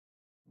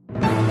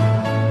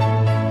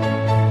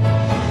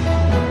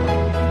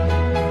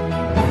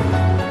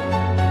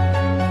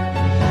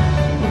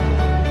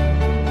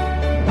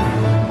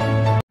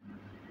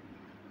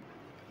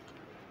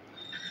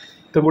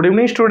तो good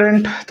evening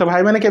student. तो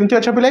भाई मैंने केमती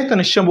अच्छा पिले तो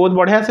निश्चय बहुत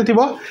बढ़िया से थी।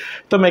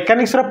 तो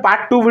मेकानिक्स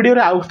पार्ट 2 वीडियो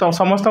रे आउ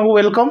समस्त को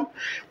वेलकम।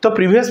 तो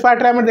प्रीवियस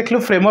पार्ट रे हम देखलु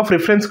फ्रेम ऑफ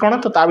रेफरेंस कोन,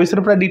 तो ता विषय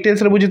पूरा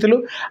डिटेल्स रे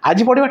बुझितलु।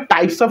 आज पढिबा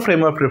types of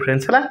frame of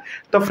reference हला।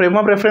 तो फ्रेम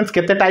ऑफ रेफरेंस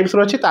केते टाइप्स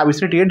रो अछि ता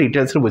विषय टिके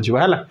डिटेल्स रे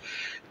बुझिबा हला।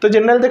 तो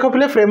जनरल देखो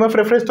पिले फ्रेम ऑफ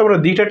रेफरेंस तमरो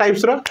दुईटा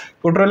टाइप्स रो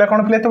गोटे रहला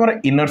कोन पिले तमरो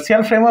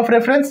इनर्शियल फ्रेम ऑफ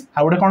रेफरेंस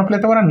आ गोटे कोन पिले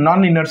तमरो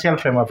non inertial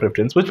frame of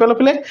reference. बुझ पालो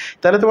पिले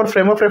तारे तमरो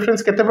फ्रेम ऑफ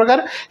रेफरेंस केते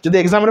प्रकार जदि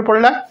एग्जाम रे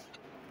पड़ला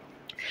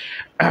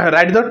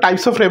right the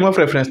types of frame of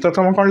reference. तो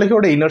तुम कौन लिखे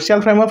गोटे इनर्शियल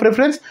फ्रेम ऑफ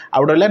रेफरेंस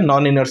आउ गोटे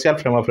non inertial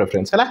frame of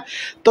reference है।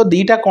 तो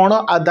दीटा कौन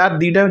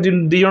दीटा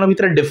दी जन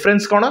भितर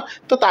डिफरेंस कौन,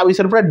 तो ता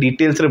विषय पूरा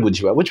डिटेल्स रे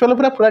बुझिबा। बुझ पालो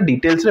पूरा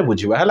डिटेल्स रे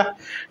बुझिबा है।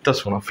 तो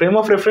सुनो frame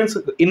of reference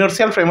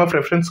inertial frame of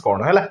reference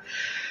कौन है।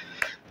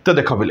 तो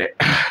देख पिले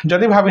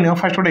जदि भाविन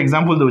फर्स्ट गोटे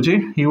एग्जांपल दूची,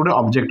 ये गोटे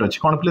ऑब्जेक्ट अच्छे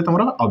कौन पिले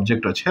तुम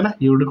ऑब्जेक्ट अच्छे है,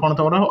 ये गोटे कौन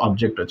तुम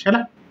ऑब्जेक्ट अच्छे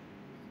है।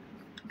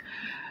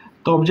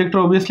 तो ऑब्जेक्ट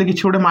ऑब्वियसली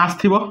किसी गोटे मास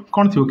थी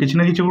कौन थी किसी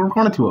ना किसी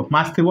कौन थी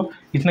मास थी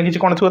किसी ना किसी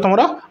कौन थी तुम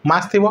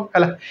मास थी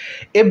है।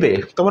 एबे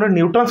तुम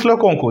न्यूटन्स लॉ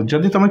कौन कहो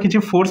जदि तुम किसी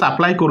फोर्स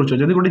अप्लाई करुच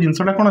जदि गोटे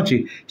जिनसटा कौन अच्छी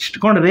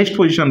कौन रेस्ट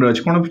पोजिशन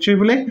अच्छे कौन अच्छे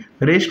बोले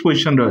रेस्ट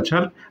पोजिशन अच्छे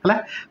है।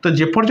 तो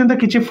जेपर्यंत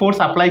किसी फोर्स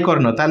अप्लाई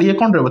करन ताले ये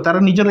कौन रहा तार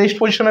निज रेस्ट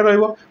पोजिशन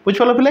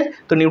बुझिपाल पिले।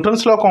 तो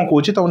न्यूटन्स लॉ कौन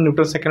कौन तुम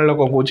न्यूटन सेकेंड लॉ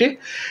कौन कौन,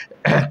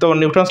 तो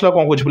न्यूटन्स लॉ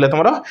कौन कौन पिले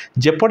तुम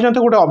जेपर्यंत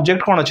गोटे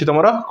ऑब्जेक्ट कौन अच्छी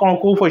तुम कौन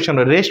कौ पोजिशन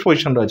रेस्ट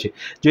पोजिशन अच्छे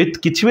जो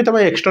किसी भी तुम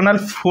एक्सटर्नल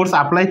फोर्स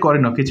अप्लाई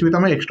करन किसी भी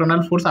तुम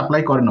एक्सटर्नल फोर्स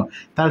अप्लाई करन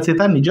ताल से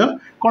निज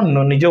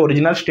कौन निज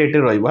ओरिजिनल स्टेट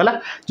रे रहिबो हला।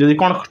 जदि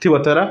कौन थिबो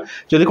तारा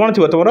जदि कौन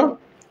थिबो तुमरो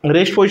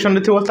रेस्ट पोजिशन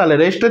रे थिबो ताले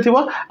रेस्ट रे थिबो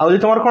आ जदि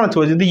तुमरो कौन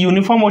थिबो जदि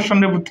यूनिफॉर्म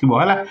मोशन रे थिबो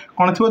हला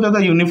कौन थिबो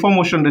जदि यूनिफॉर्म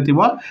मोशन रे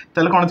थिबो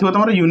ताले कौन थिबो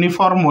तुमरो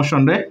यूनिफॉर्म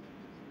मोशन रे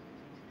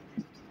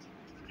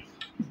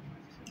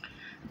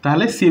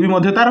ताहले सी भी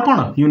मध्य तार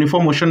कौन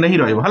यूनिफॉर्म मोशन ही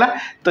रहिबो हला।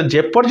 तो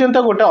जेपर्यंत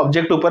गोटे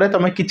ऑब्जेक्ट ऊपर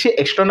तुम किसी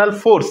एक्सटर्नल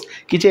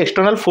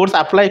फोर्स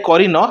अप्लाई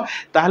करिन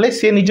ताहले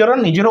से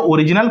निजर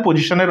ओरिजिनल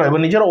पोजिशन रे रहिबो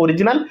निजर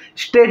ओरिजिनल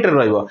स्टेट रे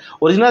रहिबो।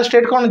 ओरिजिनल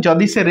स्टेट कौन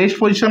जदि से रेस्ट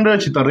पोजिशन रे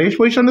अछि तो रेस्ट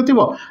पोजिशन रे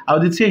थिबो आ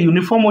जदि से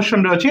यूनिफॉर्म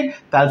मोशन रे अछि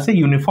ताहले से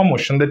यूनिफॉर्म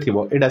मोशन रे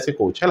थिबो एटा से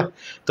कहूछ हला।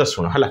 तो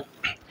सुन हला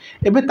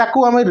एबे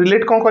ताकू हमें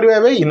रिलेट कौन करबा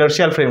एबे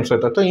इनर्शियल फ्रेम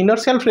सहित। तो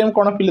इनर्शियल फ्रेम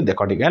कौन पिले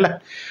देखो ठीक है।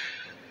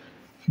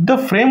 The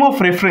frame of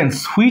reference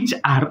which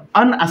are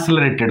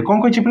unaccelerated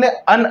कौन कह पिले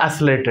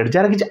unaccelerated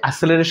जार किसी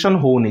acceleration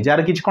होनी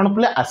जार किसी कौन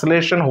पिले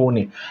acceleration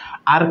होनी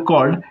are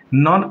called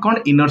non कौन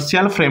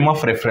inertial frame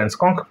of reference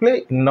कौन पिले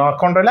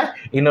कौन रहला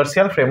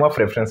inertial frame of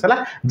reference है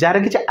जार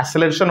किसी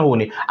acceleration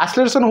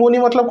होनी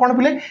मतलब कौन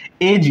पिले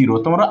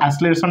a0 तुम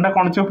acceleration टा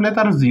कौन थी पिले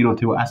तार 0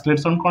 थी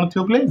acceleration कौन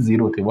थी पिले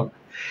 0 थी।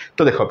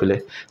 तो देख पिले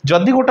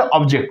जदि गोटे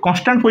ऑब्जेक्ट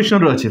कांस्टेंट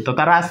पोजिशन रे अछि तो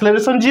तार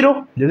एक्सेलरेशन 0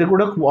 जदि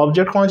गोटे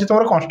ऑब्जेक्ट कौन अछि तुम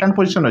कांस्टेंट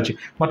पोजिशन अछि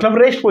मतलब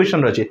रेस्ट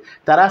पोजिशन रे अछि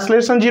तार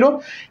एक्सेलरेशन 0।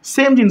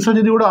 सेम जिंस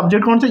जदि गोटे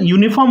ऑब्जेक्ट कौन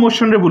यूनिफॉर्म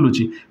मोशन रे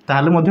बुलुची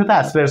ताहले मध्ये ता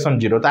एक्सेलरेशन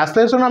 0। तो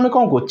एक्सेलरेशन हमें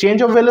कौन को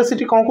चेंज ऑफ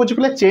वेलोसिटी कौन को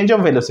पिले चेंज ऑफ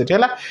वेलोसिटी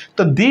है।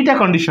 तो दीटा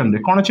कंडीशन रे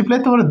कौन अछि पिले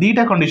तुम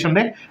दीटा कंडीशन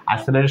रे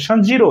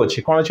एक्सेलरेशन 0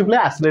 अछि कौन अछि पिले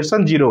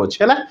एक्सेलरेशन 0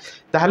 अछि है।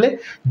 ताहले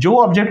जो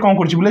ऑब्जेक्ट कौन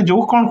करछि पिले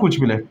जो कौन कुछ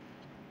पिले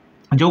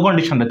जो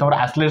कंडीशन रे तुम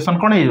एक्सेलरेशन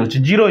कौन हो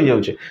जाए 0 हो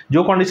जाए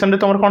जो कंडीशन रे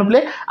तुम कौन पिले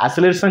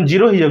एक्सेलरेशन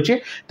 0 हो जाए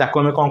ताको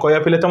हमें कौन कहया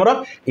पिले तुम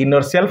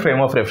इनर्शियल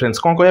फ्रेम ऑफ रेफरेंस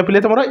कौन कहया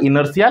पिले तुम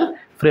इनर्शियल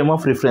फ्रेम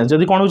ऑफ रेफरेंस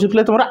जदि कौन हो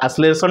पिले तुम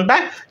एक्सेलरेशन टा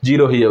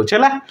 0 हो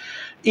जाए।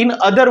 In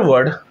other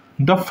word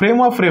the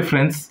frame of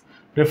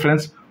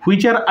reference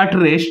which are at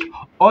rest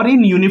or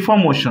in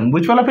uniform motion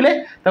बुझ पाला पिले।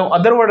 तो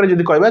अदर वर्ड रे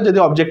जदि कहबा जदि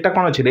ऑब्जेक्ट टा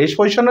कौन अछि रेस्ट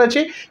पोजिशन रे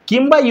अछि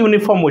किंबा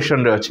यूनिफॉर्म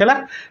मोशन रे अछि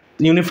हला।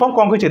 यूनिफॉर्म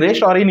कौन कहछि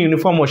रेस्ट और in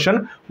uniform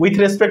motion with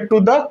respect to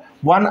the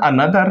one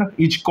another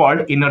is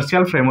called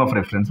inertial frame of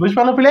reference बुझ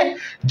पाला पिले।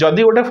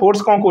 जदि गोटे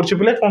फोर्स कौन करछि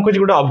पिले कौन कहछि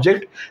गोटे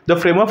object the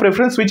frame of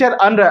reference which are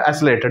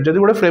unaccelerated जदि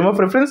गोटे फ्रेम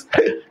ऑफ रेफरेंस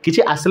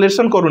किछि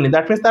एक्सेलरेशन करूनी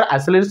दैट मींस तार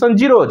एक्सेलरेशन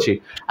 0 अछि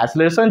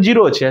एक्सेलरेशन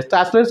 0 अछि। तो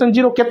एक्सेलरेशन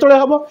 0 केतले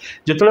हबो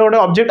जेतले गोटे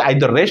ऑब्जेक्ट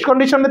आइदर रेस्ट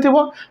कंडीशन रे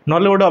थिबो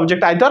नले गोटे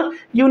ऑब्जेक्ट आइदर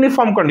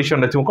यूनिफॉर्म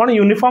कंडीशन रे थिबो कौन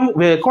यूनिफॉर्म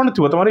कौन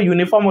थिबो तुम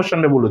यूनिफॉर्म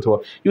मोशन रे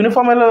बुलुथबो।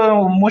 यूनिफॉर्म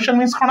मोशन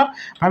मींस कौन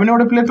भाबिने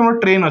गोटे पिले तुम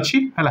ट्रेन अछि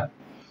हला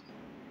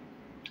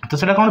तो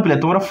सेटा कौन पिले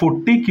तुम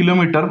 40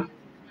 किलोमीटर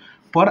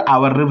पर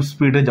आवर रे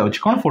स्पीड रे जाउछ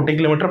कौन 40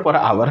 किलोमीटर पर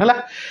आवर हला।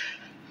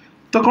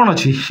 तो कौन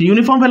अच्छी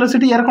यूनिफॉर्म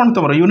वेलोसिटी यार कौन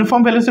तुम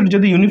यूनिफॉर्म वेलोसिटी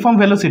जदि यूनिफॉर्म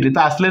वेलोसिटी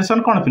तो एक्सेलरेशन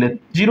कौन पिले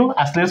 0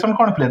 एक्सेलरेशन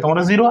कौन पिले तुम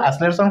 0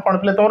 एक्सेलरेशन कौन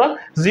पिले तुम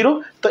 0।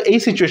 तो यही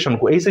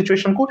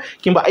सिचुएशन को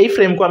किंबा एई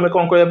फ्रेम को हमें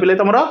कौन कहया पिले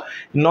तुम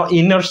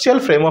इनर्शियल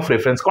फ्रेम ऑफ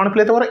रेफरेंस कौन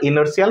पिले तुम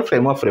इनर्शियल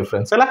फ्रेम ऑफ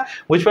रेफरेंस है।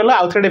 बुझ पाला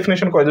आउट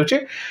डेफिनेशन कह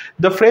दोचे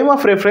the frame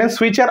of reference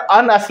which are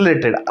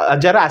unaccelerated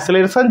जर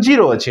एक्सेलरेशन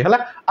 0 अछि हला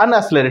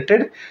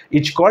unaccelerated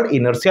is called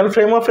inertial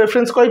frame of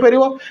reference कहि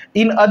परिबो।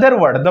 In other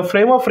word the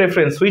frame of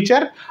reference which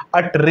are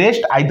at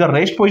rest either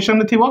rest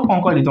position रे थिबो कौन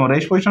कहली तुम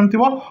रेस्ट पोजिशन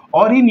थिबो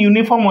और इन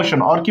यूनिफॉर्म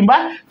मोशन और किंबा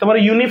तुम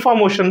यूनिफॉर्म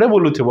मोशन रे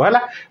बोलुथिबो हला।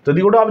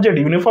 जदि गोटे ऑब्जेक्ट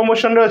यूनिफॉर्म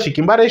मोशन रे अछि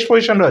किंबा रेस्ट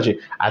पोजिशन रे अछि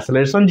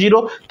एक्सेलरेशन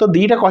 0 तो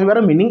दीटा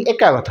कहबार मीनिंग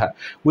एका कथा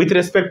with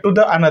respect to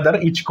the another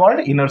is called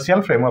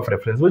inertial frame of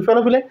reference बुझ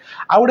पालो पिले।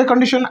 आ गोटे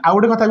कंडीशन आ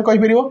गोटे कथा भी कहि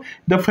परिबो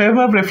the frame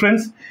of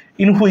reference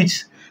in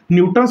which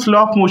Newton's law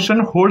of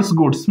motion holds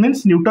goods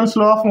means Newton's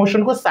law of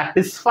motion को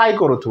सैटिस्फाई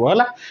करूथबो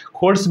हला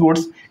holds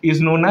goods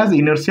is known as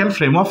inertial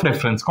frame of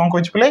reference कोन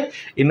कहै पले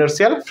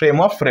इनर्शियल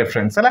फ्रेम ऑफ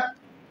रेफरेंस हला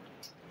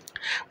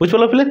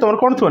बुझल पे तुम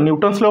कौन थो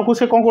न्यूटन्स लॉ को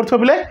से कौन कर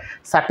बोले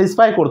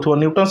सैटिस्फाई कर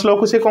न्यूटन्स लॉ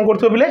को से कौन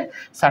कर बोले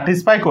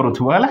सैटिस्फाई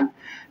करूथबो हला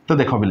तो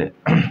देख बोले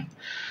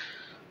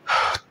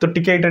तो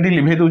टिके एटा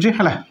लिभे दूची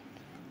हला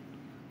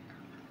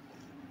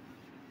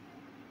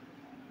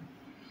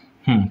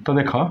तो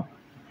देख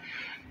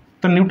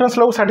तो न्यूटन्स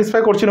लॉ को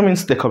सैटिस्फाई करछि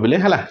मींस देख बोले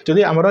हला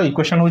जदी हमर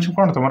equation होछ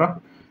cone तमरा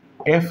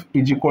F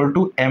is equal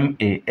to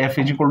MA F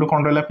is equal to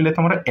कौन रहा पे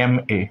तुम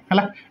MA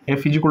है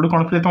F इज इक्वल टू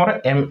कौन पे तुम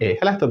MA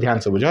है तो ध्यान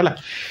से बुझ है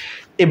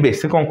एबे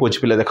से कौन कौच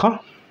पे देख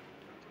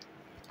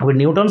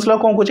न्यूटन्स लॉ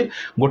कौन कहे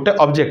गोटे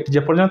ऑब्जेक्ट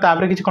जेपर्यंत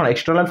तापर किसी कौन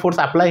एक्सटर्नल फोर्स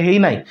अप्लाई है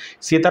ना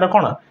सी तार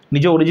कौन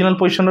निज ओरिजिनल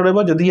पोजिशन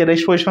रही है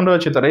रेस्ट पोजिशन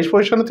अच्छे तो रेस्ट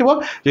पोजिशन थी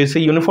जो से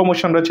यूनिफॉर्म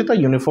मोशन अच्छे तो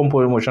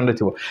यूनिफॉर्म मोशन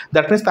थी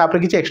दैट मीन्स तापर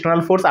किसी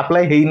एक्सटर्नल फोर्स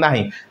अप्लाई है ना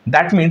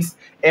that means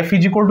F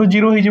is equal to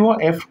 0 हो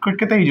F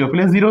केते हो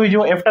पे 0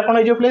 हो F टा कौन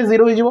हो पे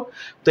 0 हो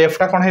तो F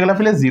टा कौन होगा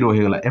पे 0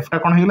 होगा F टा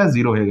कौन होगा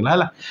 0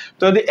 होगा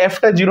तो यदि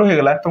F टा 0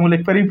 होगा तो मुझे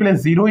लिख पारि पे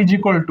 0 इज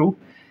इक्वल टू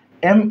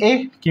MA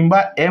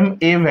किंबा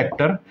MA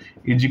vector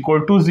is equal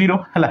to 0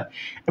 है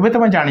एबे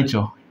तुम जानिच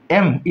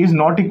M is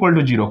not equal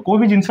to 0 कोई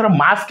भी जिनसर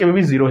मास के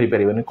भी 0 हो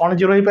पारे कौन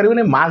 0 हो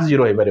पारे मास 0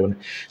 हो पारे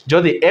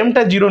जदि M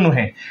टा 0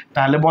 नुहे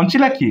ताले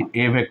बंचिला कि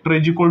A vector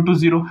is equal to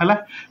 0 है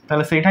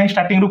ताले सेटा ही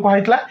स्टार्टिंग रु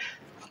कहैतला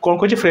कौन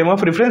कह frame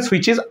of reference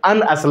which is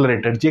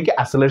unaccelerated जे कि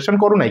एक्सेलरेशन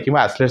करू नै कि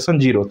एक्सेलरेशन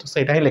 0 तो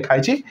सेटा ही लिखा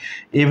है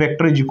A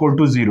vector is equal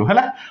to 0 है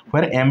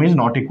where M is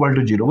not equal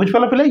to 0 बुझ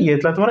पाला पहले ये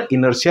था तुम्हारा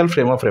इनर्शियल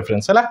फ्रेम ऑफ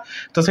रेफरेंस है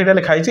तो सेटा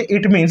लिखा है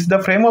it means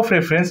the frame of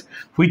reference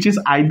which is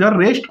either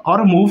rest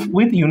और मूव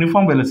विथ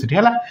यूनिफॉर्म वेलोसिटी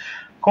है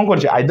कौन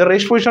कर आइदर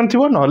रेस्ट पोजिशन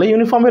थी ना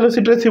यूनिफॉर्म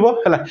वेलोसिटी थी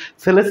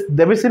है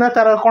देवे सीना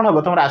तार कौन हम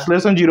तुम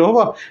एक्सेलरेशन 0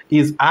 हम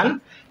is an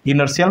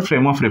inertial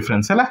frame of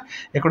reference है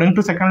according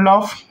to second law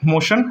of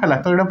motion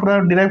है तो ये पूरा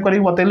डिराइव करके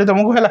बतैले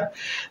तुमको है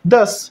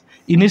दस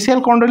इनिशियल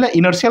कौन रहा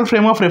inertial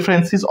frame of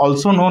reference is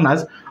also known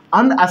as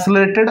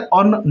unaccelerated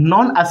और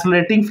non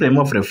accelerating frame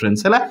of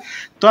reference है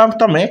तो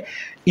तुम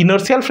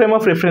इनर्शियल फ्रेम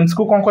ऑफ रेफरेंस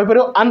को कौन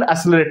कह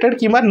अनएक्सेलरेटेड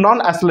कि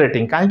नॉन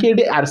एक्सेलरेटिंग कहीं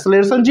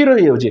एक्सेलरेशन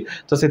 0 हो जाए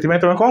तो से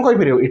तुम कौन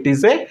कह it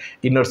is a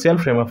inertial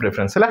frame of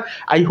reference है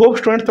आई होप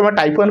स्टूडेंट तुम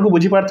टाइप 1 को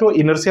बुझी Partha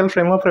inertial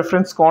frame of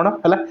reference कौन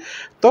है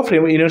तो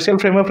इनर्शियल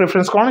फ्रेम ऑफ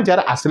रेफरेंस कौन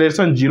जार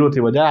एक्सेलरेशन 0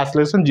 थी जार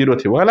एक्सेलरेशन 0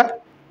 थी है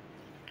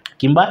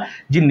किंबा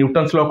जी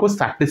न्यूटन्स लॉ को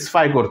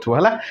सैटिस्फाई करथो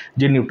हला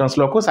जे न्यूटन्स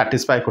लॉ को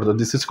सैटिस्फाई करथो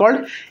this is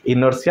called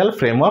inertial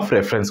frame of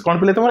reference कौन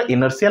पे तुम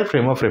इनर्शियल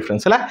फ्रेम ऑफ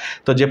रेफरेंस हला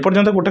तो जे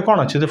पर्यंत गोटे कौन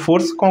अच्छे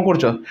फोर्स कौन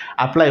कर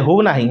अप्लाई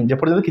हो ना जे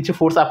पर्यंत किसी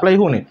फोर्स अप्लाई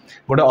होनी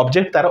गोटे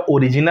ऑब्जेक्ट तार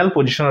ओरिजिनल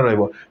पोजिशन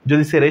रहिबो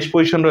जदि से रेस्ट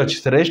पोजिशन रे अछि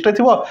से रेस्ट रे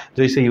थिबो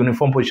जदि से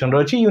यूनिफॉर्म पोजिशन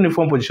रे अछि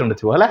यूनिफॉर्म पोजिशन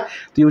रे थिबो हला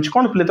तो यूज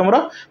कौन पे तुम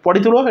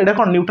पढ़िथलो एटा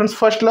कौन न्यूटन्स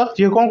फर्स्ट लॉ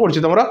जे कौन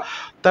करछि तुम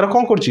तार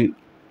कौन करछि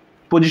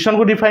पोजिशन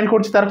को डिफाइन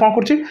कर कौन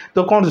कर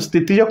तो कौन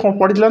स्थितिज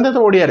पढ़ी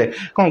तो ओडिया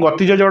कौन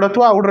गतिज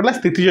जड़त्व आउ गोटे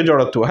स्थितिज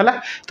जड़त्व है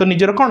तो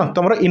निजर कौन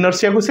तुम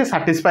इनर्शिया को से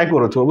सैटिस्फाई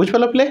करुव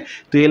बुझिपाल पे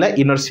तो ये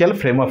इनर्शियल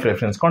फ्रेम ऑफ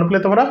रेफरेंस कौन पे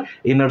तुम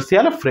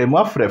इनर्शियल फ्रेम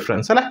ऑफ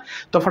रेफरेंस है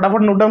तो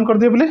फटाफट नोट डाउन कर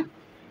दिए बोले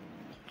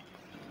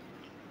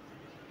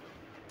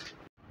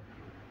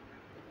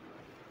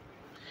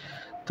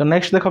तो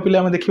नेक्स्ट देख पे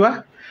आम देखा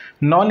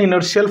non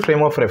inertial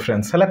frame of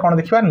reference है कौन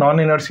देखा non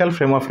inertial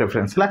frame of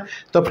reference है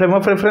तो frame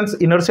of reference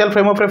inertial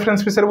frame of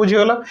reference विषय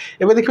बुझीगल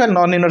एवं देखा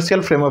non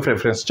inertial frame of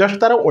reference just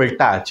तार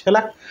उल्टा अच्छे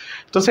है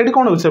तो से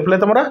कौन हो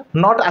तुम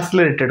नॉट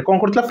एक्सेलरेटेड कौन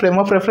कर frame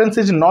of reference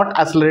is not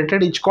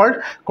accelerated is called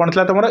कौन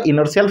था तुम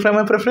इनर्शियल फ्रेम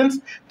ऑफ रेफरेंस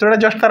तो ये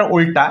जस्ट तार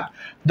उल्टा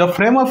the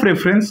frame of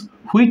reference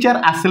which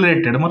are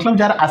accelerated मतलब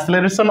जार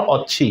एक्सेलरेशन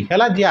अच्छी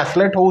है जी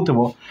एक्सेलरेट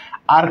हो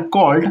are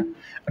called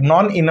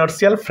non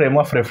inertial frame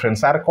of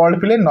reference are called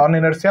पे non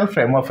inertial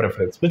frame of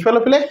reference बुझिपाल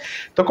पे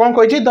तो कौन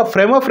कही the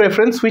frame of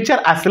reference which are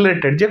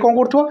accelerated जे कौन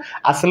कर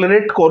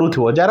एक्सेलरेट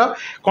करूथो जार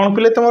कौन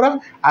पे तुम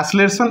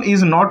acceleration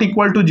is not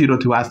equal to 0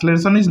 थो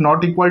acceleration is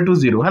not equal to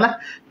 0 है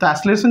तो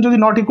एक्सेलरेशन जब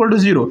नॉट इक्वल टू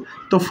 0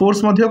 तो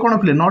फोर्स मध्य कौन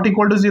पे नॉट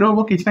इक्वल टू 0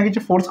 हम किसी ना किसी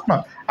फोर्स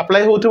कौन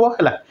अप्लाई होथो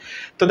है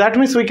तो that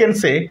means we can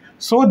say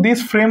so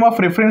this frame of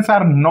reference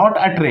are not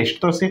at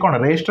rest तो सी कौन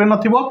रेस्ट रे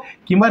नथिबो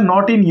किबा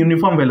नॉट इन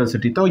यूनिफॉर्म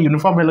वेलोसिटी तो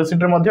यूनिफॉर्म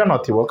वेलोसिटी रे मध्य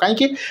नथिबो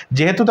कहीं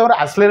जेहेतु तुम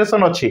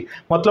एक्सेलरेशन अच्छी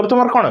मतलब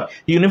तुम कौन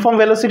यूनिफॉर्म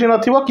वेलोसिटी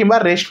नथिबो किबा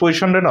रेस्ट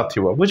पोजिशन रे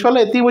नथिबो बुझिपाल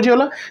एति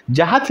बुझिगला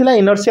जहाँ थिला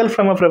inertial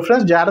frame of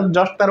reference jar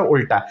just तार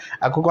उल्टा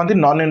आको कहते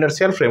non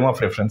inertial frame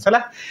of reference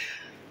है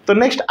तो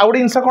नेक्स्ट आउ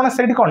जिन कौन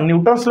से कौन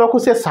न्यूटन्स लॉ को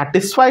से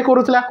सैटिस्फाई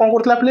करूला कौन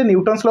करता पे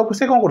न्यूटन्स लॉ को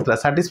से कौन करता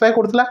सैटिस्फाई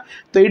करता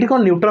तो ये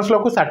कौन न्यूटन्स लॉ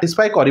को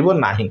सैटिस्फाई करिवो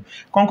नाही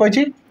कौन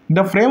कहि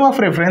the frame of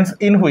reference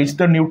in which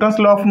the Newton's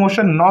law of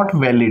motion not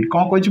valid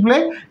कौन कहि पे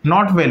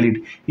not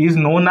valid is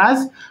known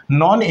as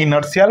non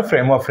inertial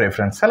frame of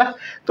reference है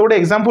तो गोटे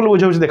एग्जांपल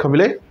बुझाऊँ देख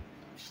पे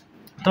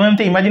तुम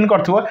एमती इमेजिन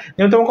करथबो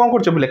जे तुम कोन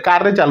करछो बोले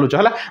कार रे चालुछ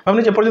हला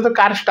भाबनी जे पर्यंत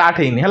कार स्टार्ट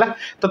हेनी हला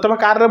तो तुम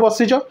कार रे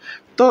बसिछो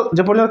तो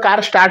जे पर्यंत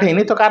कार स्टार्ट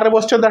हेनी तो कार रे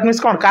बसिछो दैट मींस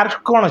कार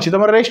कोन अछि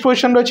तुम रेस्ट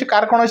पोजीशन रे अछि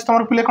कार कोन अछि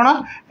तुम पिले कोन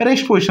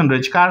रेस्ट पोजीशन रे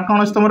अछि कार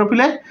कोन अछि तुम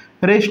पिले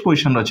रेस्ट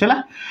पोजीशन रे अछि हला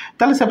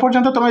ताले से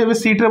पर्यंत तुम एबे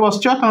सीट रे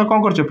बसिछो तुम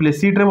कोन करछो पिले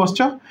सीट रे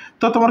बसिछो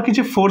तो तुम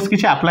किछि फोर्स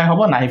किछि अप्लाई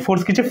होबो नाही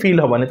फोर्स किछि फील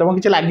होबोनी तुम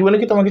किछि लागिबोनी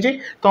कि तुम किछि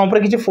तुम ऊपर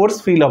किछि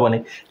फोर्स फील होबोनी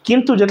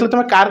किंतु जेतले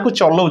तुम कार को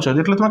चलाउछो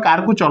जेतले तुम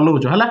कार को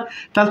चलाउछो हला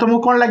ताले तुमको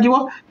कोन लागिवो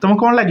तुमको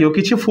कोन लागिवो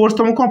किछि फोर्स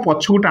तुमको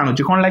पछकु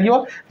टाणुछि कोन लागिवो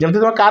जेमति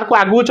तुम कार को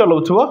आगु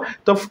चलाउथबो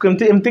तो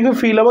केमति एमति को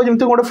फील होबो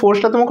जेमति गोटे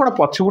फोर्स ता तुम कोन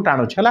पछकु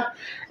टाणुछि हला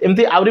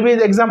एमति आउरी भी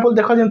एग्जांपल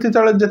देखो जेमति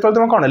जेतले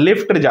तुम कोन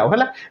लिफ्ट रे जाओ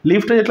हला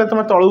लिफ्ट रे जेतले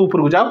तुम तळु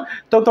ऊपर को जाओ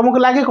तो तुमको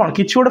लागे कोन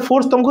किछि गोटे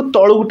फोर्स तुमको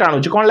तळु को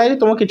टाणुछि कोन लागे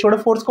तुमको किछि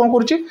गोटे फोर्स कोन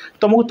करूछि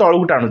तुमको तळु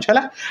को टाणुछि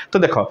हला तो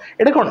देखो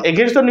एटा कोन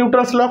अगेंस्ट द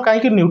न्यूटन्स लॉ काहे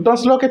कि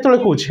न्यूटन्स लॉ केतले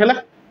कहूछि हला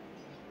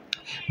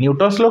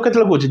न्यूटन्स लॉ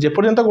केतले कहूछि जे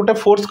पर्यंत गोटे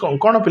फोर्स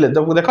कोन पिले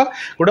देखो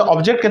गोटे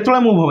ऑब्जेक्ट केतले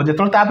मूव होबो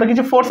जेतले तापर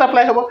किछि फोर्स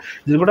अप्लाई होबो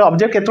जे गोटे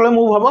ऑब्जेक्ट केतले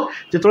मूव होबो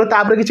जेतले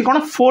तापर किछि कोन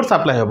फोर्स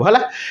अप्लाई होबो हला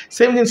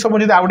सेम जिंस मु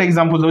जदी आउट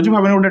एग्जांपल दोछि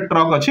भाबने गोटे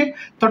ट्रक अछि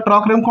तो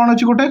ट्रक रे कोन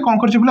अछि गोटे कोन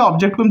करछि पिले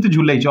ऑब्जेक्ट को एमति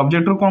झुलाइछि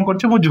ऑब्जेक्ट रो कोन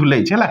करछि मु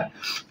झुलाइछि हला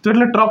तो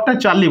एतले ट्रक टा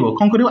चलिबो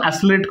कोन करिवो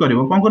एक्सेलरेट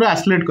करिवो कोन करिवो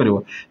एक्सेलरेट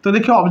करिवो तो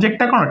देखियो ऑब्जेक्ट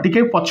टा कोन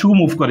टिके पछकु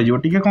मूव करि जिवो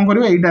टिके कोन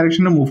करिवो एई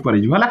डायरेक्शन रे मूव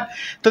करि जिवो हला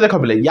तो देखो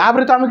पिले या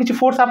पर तो हम किछि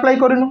फोर्स अप्लाई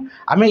करिनु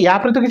हमें या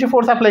पर तो किछि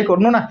फोर्स अप्लाई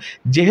करनु ना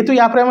जेहेतु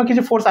या पर हम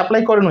किछि फोर्स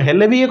अप्लाई करनु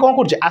हेले भी ये कोन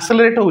करछि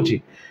एक्सेलरेट होछि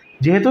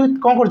जेहेतु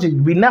कोन करछि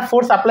बिना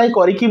फोर्स अप्लाई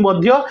करी कि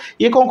मध्य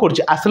ये कोन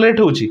करछि एक्सेलरेट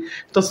होछि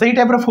तो सही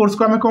टाइप रो फोर्स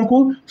को हम कोन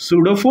को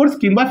सूडो फोर्स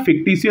किबा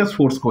फिक्टिशियस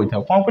फोर्स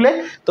कहिथाउ कोन पिले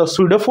तो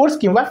सूडो फोर्स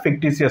किबा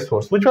फिक्टिशियस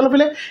फोर्स बुझलो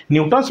पिले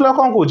न्यूटन्स लॉ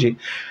कोन कहछि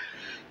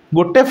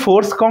गोटे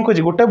फोर्स कोन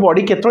कहछि गोटे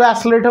बॉडी केतले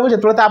एक्सेलरेट होबो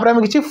जेतले तापर हम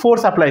किछि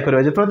फोर्स अप्लाई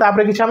करबा जेतले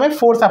तापर किछि हम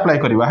फोर्स अप्लाई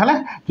करबा हला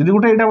जदी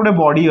गोटे एटा गोटे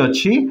बॉडी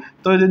अछि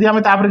तो जदी हम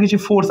तापर किछि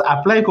फोर्स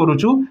अप्लाई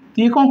करूछु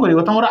ती कोन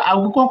करबो तमरा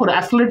आगु कोन कर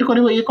एक्सेलरेट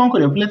करबो ये कोन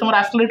करबो पले तमरा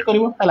एक्सेलरेट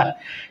करबो हला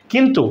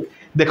किंतु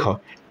देखो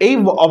এই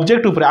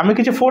অবজেক্ট উপরে আমি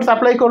কিছু ফোর্স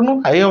আপ্লাই করনু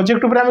এই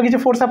অবজেক্ট উপরে আমি কিছু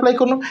ফোর্স আপ্লাই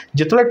করনু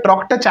যেতলে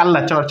ট্রকটা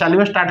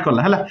চালিবা স্টার্ট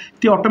করলা হলা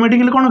তি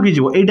অটোমেটিক্যালি কোন কি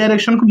যাব এই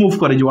ডাইরেকশন কো মুভ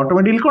করে যাব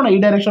অটোমেটিক্যালি কোন এই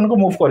ডাইরেকশন কো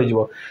মুভ করে যাব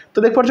তো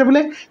দেখ পারছ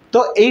বলে তো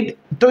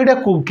এটা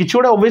কিছু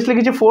ওটা অবভিয়াসলি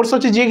কিছু ফোর্স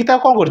আছে যে কি তা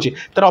কোন করছে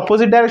তার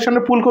অপোজিট ডাইরেকশন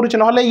রে পুল করছে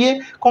না হলে ইয়ে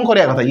কোন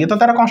করিয়া কথা ইয়ে তো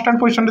তার কনস্ট্যান্ট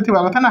পজিশন রে থিবা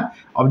কথা না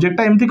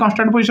অবজেক্টটা এমতি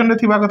কনস্ট্যান্ট পজিশন রে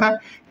থিবা কথা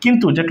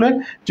কিন্তু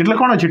যেতলে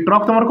কোন আছে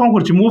ট্রক তোমার কোন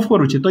করছে মুভ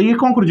করছে তো ইয়ে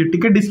কোন করছে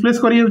টিকে ডিসপ্লেস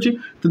করি যাচ্ছে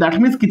তো দ্যাট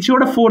মিন্স কিছু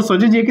ওটা ফোর্স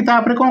আছে যে কি তা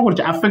উপরে কোন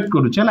করছে अफेक्ट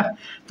करूछ हला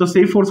तो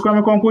सेही फोर्स को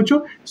हम कोन कहूछु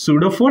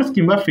सूडो फोर्स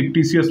किबा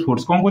फिक्टिशियस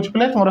फोर्स कोन कहूछु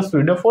पले तमरा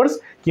सूडो फोर्स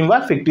किबा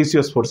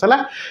फिक्टिशियस फोर्स हला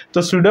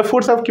तो pseudo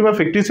force of किबा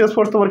fictitious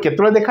force तमर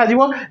केतले देखा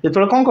जिवो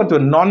जेतले कोन करतो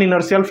non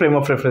inertial frame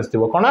of reference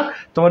थिबो कोन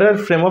तमरे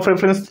फ्रेम ऑफ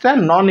रेफरेंस ता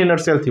नॉन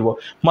इनर्शियल थिबो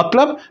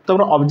मतलब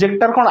तमर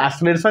ऑब्जेक्टर कोन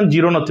एक्सेलरेशन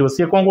जीरो नथिबो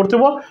से कोन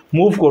करथिबो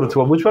मूव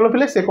करथिबो बुझ पालो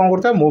पले से कोन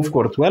करथिबो मूव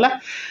करथिबो हला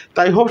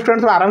तो आई होप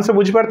स्टूडेंट्स आराम से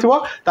बुझ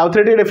पारथिबो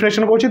ताउथरे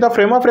definition कहूछि the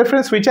frame of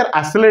reference which are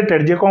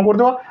accelerated J cone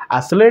करथिबो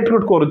accelerate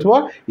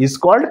करथिबो is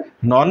called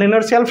non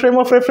inertial frame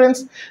of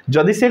reference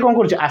जदि से कोन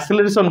करूछि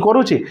एक्सेलरेशन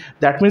करूछि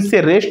दैट मींस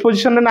से रेस्ट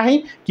पोजीशन रे नाही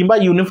किबा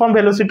यूनिफॉर्म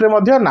वेलोसिटी रे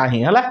मध्ये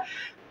नाही हला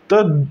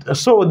तो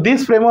so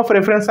this frame of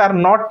reference are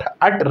not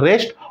at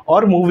rest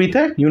और move with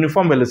a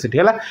uniform velocity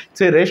हला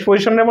से रेस्ट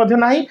पोजीशन रे मध्ये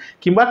नाही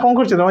किबा कोन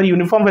करछि तमर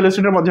यूनिफॉर्म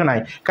वेलोसिटी रे मध्ये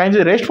नाही काई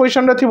जे रेस्ट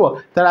पोजीशन रे थिबो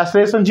तार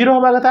एक्सेलरेशन जीरो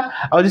होबा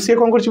कथा और से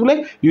कोन करछि बोले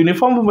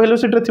यूनिफॉर्म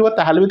वेलोसिटी रे थिबो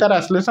ताहाले भी तार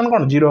एक्सेलरेशन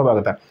कोन जीरो होबा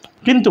कथा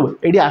किंतु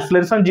एडी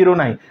एक्सेलरेशन जीरो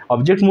नाही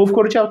ऑब्जेक्ट मूव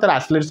करछि और तार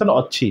एक्सेलरेशन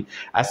अछि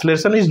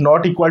acceleration is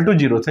not equal to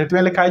zero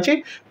सेतमे लिखा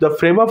अछि the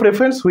frame of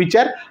reference which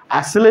are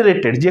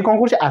accelerated जे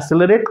कोन करछि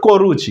एक्सेलरेट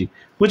करूछि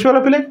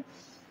बुझिबलो पिले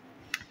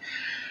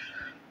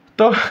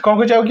तो कौन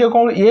को जाओ कि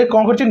कौन ये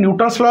कौन करछि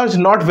Newton's law is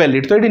not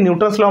valid तो ये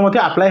न्यूटन्स लॉ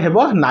मध्ये अप्लाई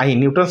हेबो नाही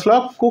न्यूटन्स लॉ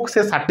को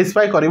से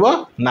सैटिस्फाई करिवो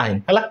नाही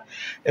हला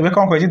एबे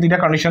कौन कहछि दिटा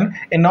condition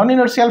a non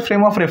inertial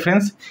frame of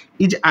reference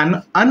is an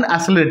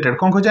unaccelerated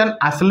कौन कहछि N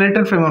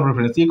accelerated frame of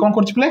reference ये कौन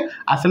करछि प्ले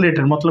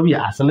एक्सेलरेटेड मतलब ये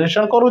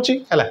एक्सेलरेशन करूछि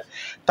हला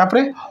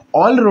तापरे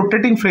all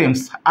rotating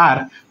frames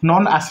are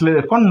non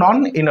accelerated कौन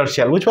नॉन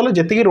इनर्शियल बुझ पालो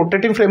जति की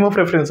रोटेटिंग फ्रेम ऑफ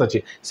रेफरेंस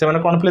अछि से माने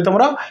कौन प्ले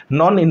तमरो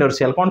नॉन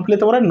इनर्शियल कौन प्ले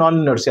तमरो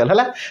नॉन इनर्शियल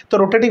हला तो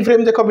रोटेटिंग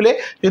फ्रेम देखो प्ले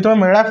जे तुम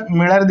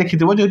मेला रे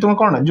देखिथिबो जे तुम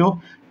कोन जो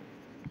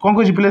कौन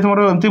कह पिले तुम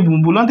एमती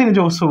बुलती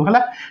जो सब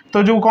है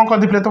तो जो कौन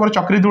कर तुम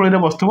चक्री दूड़ी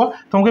में बसुव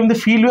तुमको एमती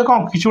फिल हुए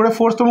कौन किसी गोटे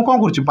फोर्स तुम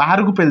कौन कर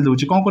बाहर को पेल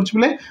दूसरी कौन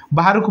कर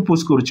बाहर को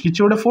पुश करुच्ची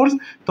किसी गोटे फोर्स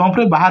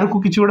तुम बाहर को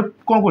किसी गोटे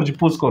कौन कर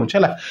पुश करुच्छ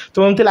है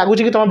तो एमती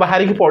लगुच कि तुम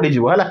बाहर की पड़ीज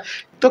है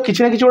तो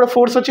किसी ना किसी गोटे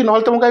फोर्स अच्छी ना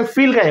तुमको कहीं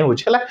फिल कहीं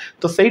होगा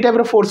तो सही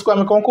टाइप फोर्स को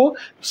आम कौन कहू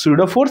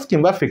सूडो फोर्स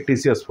किंबा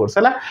फिक्टिशियस फोर्स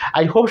है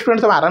आई होप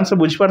स्टूडेंट तुम आराम से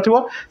बुझीपार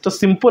तो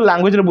सिंपल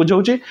लैंग्वेज रे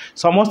बुझाऊँ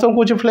समस्त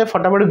कहे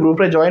फटाफट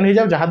ग्रुप रे जॉइन हो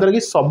जाओ जहाँद्वारा कि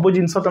सब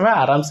जिन तुम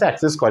आराम से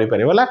एक्सेस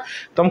करें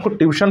तुमको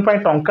ट्यूशन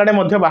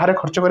टंकाटे बाहर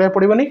खर्च करा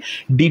पड़ोनी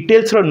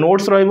details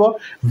notes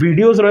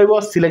videos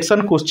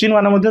selection question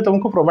मान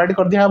तुमको प्रोवाइड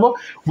कर दिया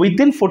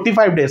विदिन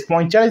 45 डेज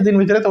 45 दिन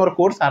भितर तुम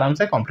कोर्स आराम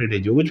से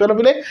कंप्लीट हो बुझे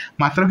पे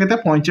मात्र के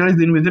 45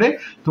 दिन भितर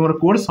तुम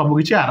बोर्ड सब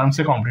किसी आराम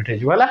से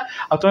कंप्लीट हो आ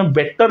तुम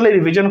बेटरली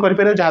रिविजन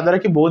कर जहाद्वारा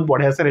कि बहुत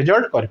बढ़िया से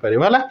रिजल्ट कर।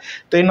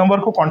 तो ये नंबर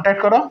को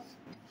कांटेक्ट कर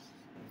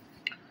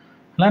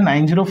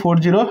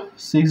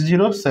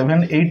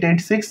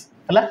 9040607886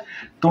 है।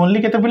 तो ओनली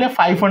केते पिले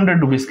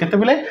 500 रुपीस केते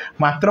पिले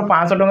मात्र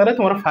 500 टंका रे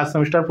तुम फर्स्ट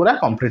सेमिस्टर पूरा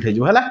कंप्लीट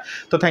हो।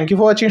 तो thank you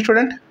for watching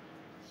student.